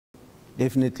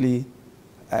definitely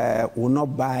will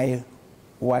not buy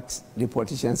what the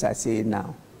politicians are saying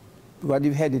now, because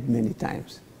you've heard it many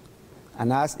times.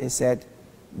 And as they said,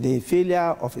 the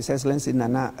failure of His Excellency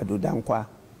Nana Addo Dankwa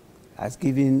has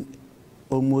given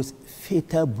almost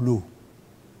fatal blow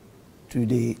to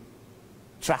the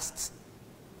trust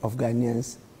of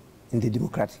Ghanaians in the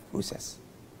democratic process.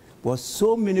 But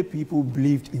so many people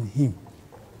believed in him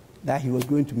that he was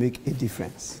going to make a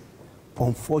difference.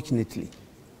 Unfortunately,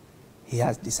 he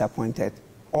has disappointed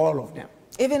all of them.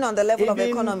 Even on the level of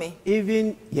economy?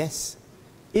 Yes.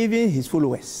 Even his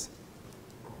followers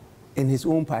in his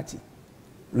own party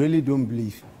really don't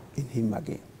believe in him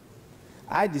again.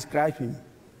 I describe him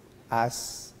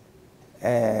as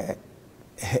a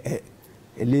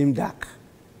lame duck,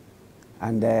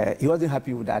 and he wasn't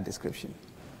happy with that description.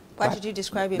 Why did you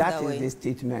describe him that way? That is a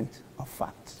statement of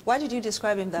fact. Why did you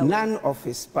describe him that way? None of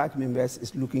his party members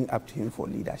is looking up to him for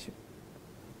leadership.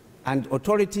 And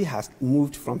authority has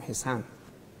moved from his hand,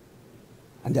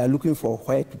 and they are looking for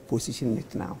where to position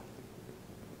it now.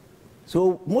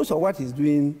 So most of what he's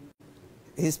doing,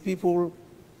 his people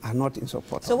are not in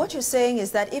support. So what you're saying is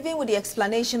that even with the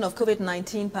explanation of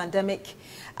COVID-19 pandemic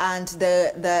and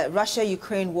the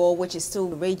Russia-Ukraine war, which is still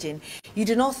raging, you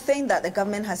do not think that the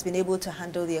government has been able to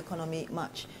handle the economy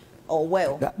much or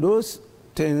well? Those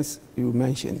things you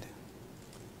mentioned,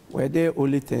 were they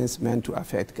only things meant to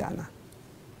affect Ghana?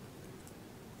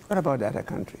 What about the other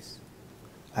countries?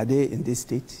 Are they in this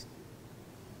state?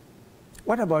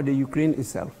 What about the Ukraine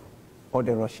itself or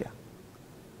the Russia?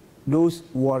 Those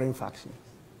warring factions.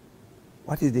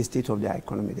 What is the state of their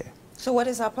economy there? So what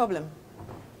is our problem?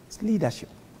 It's leadership.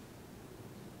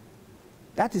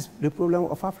 That is the problem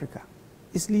of Africa.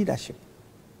 It's leadership.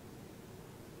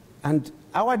 And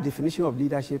our definition of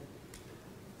leadership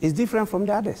is different from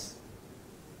the others.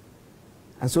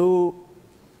 And so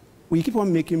we keep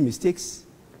on making mistakes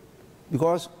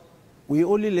because we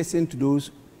only listen to those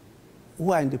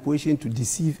who are in the position to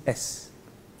deceive us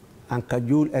and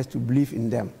cajole us to believe in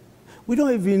them. We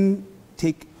don't even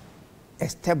take a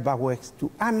step backwards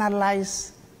to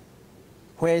analyze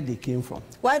where they came from.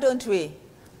 Why don't we?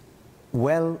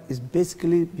 Well, it's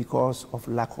basically because of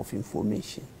lack of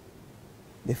information.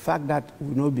 The fact that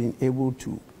we've not been able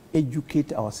to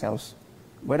educate ourselves.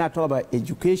 When I talk about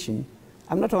education,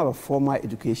 I'm not talking about formal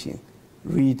education,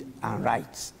 read and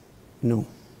write. No.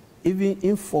 Even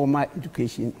informal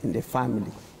education in the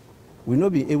family. We've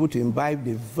not been able to imbibe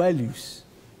the values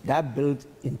that build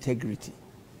integrity.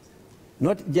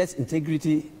 Not just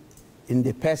integrity in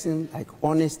the person, like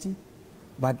honesty,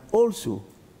 but also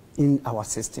in our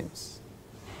systems.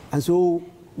 And so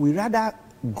we rather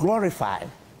glorify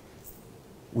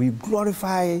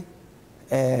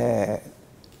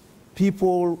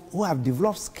people who have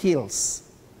developed skills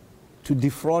to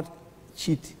defraud,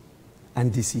 cheat,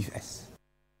 and deceive us.